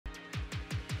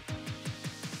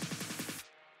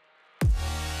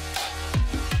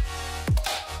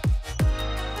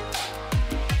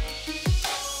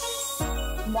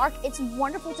Mark, it's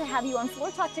wonderful to have you on Floor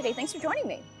Talk today. Thanks for joining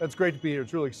me. That's great to be here.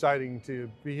 It's really exciting to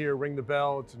be here, ring the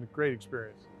bell. It's a great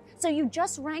experience. So you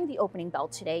just rang the opening bell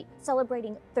today,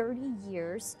 celebrating 30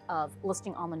 years of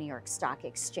listing on the New York Stock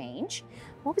Exchange.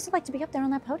 What was it like to be up there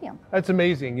on that podium? That's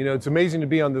amazing. You know, it's amazing to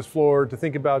be on this floor, to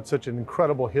think about such an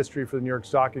incredible history for the New York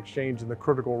Stock Exchange and the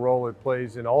critical role it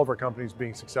plays in all of our companies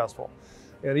being successful.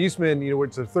 And Eastman, you know,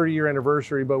 it's a 30-year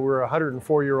anniversary, but we're a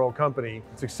 104-year-old company.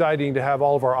 It's exciting to have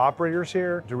all of our operators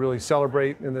here to really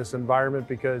celebrate in this environment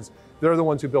because they're the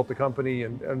ones who built the company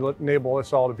and enable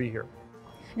us all to be here.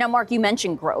 Now, Mark, you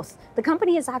mentioned growth. The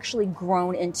company has actually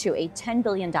grown into a $10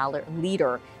 billion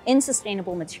leader in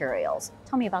sustainable materials.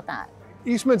 Tell me about that.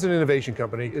 Eastman's an innovation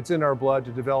company. It's in our blood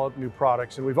to develop new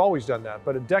products, and we've always done that.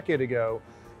 But a decade ago,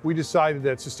 we decided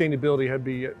that sustainability had to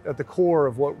be at the core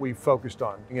of what we focused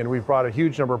on. And we've brought a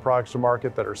huge number of products to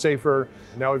market that are safer.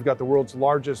 Now we've got the world's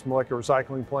largest molecular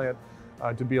recycling plant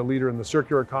to be a leader in the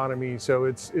circular economy. So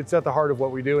it's at the heart of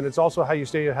what we do, and it's also how you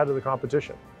stay ahead of the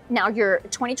competition. Now, your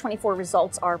 2024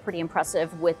 results are pretty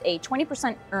impressive with a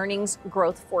 20% earnings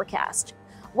growth forecast.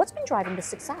 What's been driving the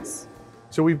success?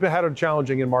 So we've had a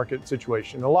challenging in-market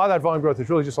situation. A lot of that volume growth is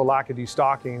really just a lack of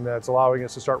destocking that's allowing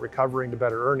us to start recovering to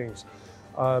better earnings.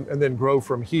 And then grow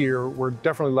from here. We're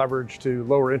definitely leveraged to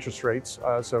lower interest rates.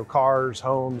 So cars,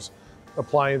 homes,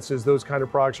 appliances, those kind of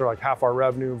products are like half our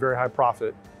revenue, very high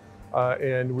profit.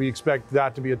 And we expect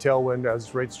that to be a tailwind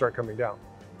as rates start coming down.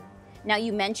 Now,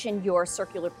 you mentioned your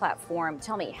circular platform.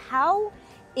 Tell me, how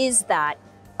is that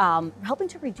helping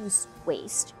to reduce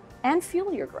waste and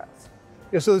fuel your growth?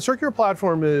 Yeah, so the circular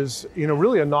platform is, you know,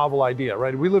 really a novel idea,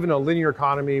 right? We live in a linear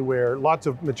economy where lots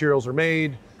of materials are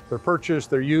made, they're purchased,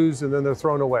 they're used, and then they're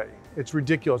thrown away. It's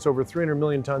ridiculous, over 300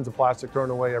 million tons of plastic thrown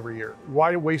away every year.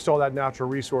 Why waste all that natural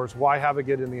resource? Why have it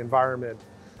get in the environment?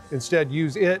 Instead,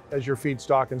 use it as your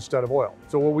feedstock instead of oil.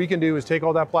 So what we can do is take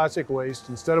all that plastic waste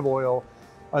instead of oil,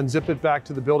 unzip it back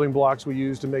to the building blocks we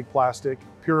use to make plastic,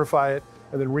 purify it,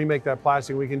 and then remake that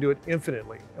plastic. We can do it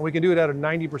infinitely. And we can do it at a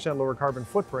 90% lower carbon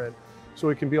footprint, so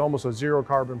it can be almost a zero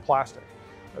carbon plastic.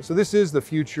 So this is the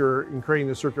future in creating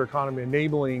the circular economy,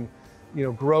 enabling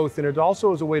growth, and it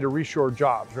also is a way to reshore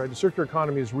jobs, right? The circular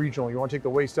economy is regional. You want to take the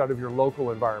waste out of your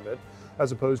local environment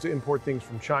as opposed to import things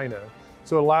from China.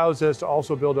 So it allows us to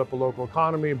also build up a local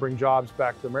economy and bring jobs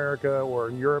back to America or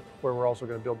in Europe, where we're also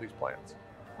going to build these plants.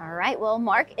 All right, well,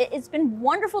 Mark, it's been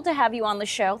wonderful to have you on the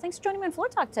show. Thanks for joining me on Floor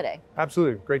Talk today.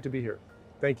 Absolutely, great to be here.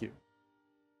 Thank you.